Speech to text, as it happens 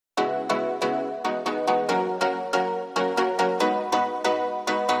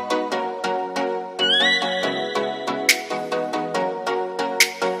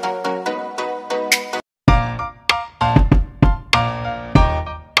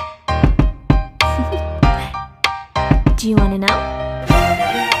Do you wanna know?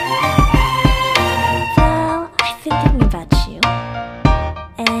 Well, I've been thinking about you,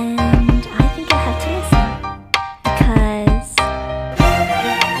 and I think I'll have to listen. Because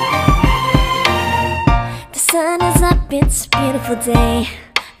the sun is up, it's a beautiful day.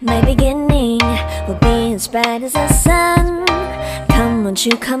 My beginning will be as bright as the sun. Come, won't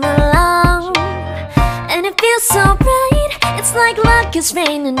you come along? And it feels so bright, it's like luck is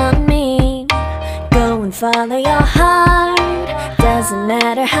raining on me. Go and follow your heart, doesn't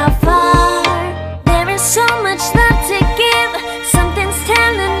matter how far. There is so much love to give, something's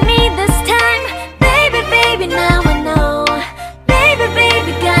telling me this time. Baby, baby, now I know. Baby,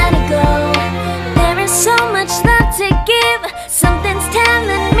 baby, gotta go. There is so much love to give, something's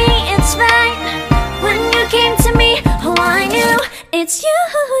telling me it's right. When you came to me, oh I knew it's you,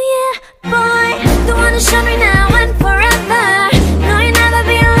 yeah, boy. The one who showed me now and forever. No, you'll never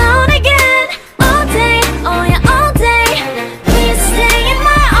be alone again. All day, oh yeah, all day. Please stay in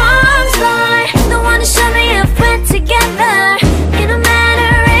my arms, boy. The one who showed me if we're together. It don't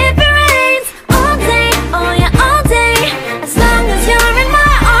matter if it rains. All day, oh yeah, all day. As long as you're in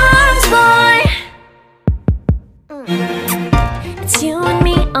my arms, boy. It's you and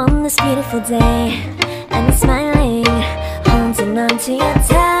me on this beautiful day, and it's smiling, holding on to you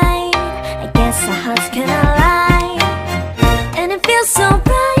tight. I guess our hearts can align, and it feels so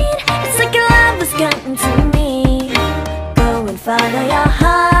bright. It's like your love has gotten to me. Go and follow your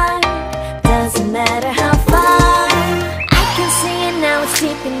heart, doesn't matter how far. I can see it now, it's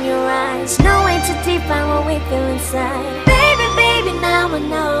deep in your eyes. No way to define what we feel inside. Baby, baby, now I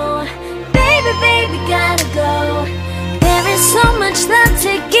know. Baby, baby, gotta go. There is so much love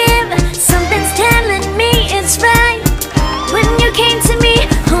to give, something's telling me it's right. When you came to me,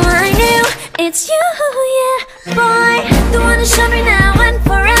 oh I knew it's you, yeah, boy. The one who showed me now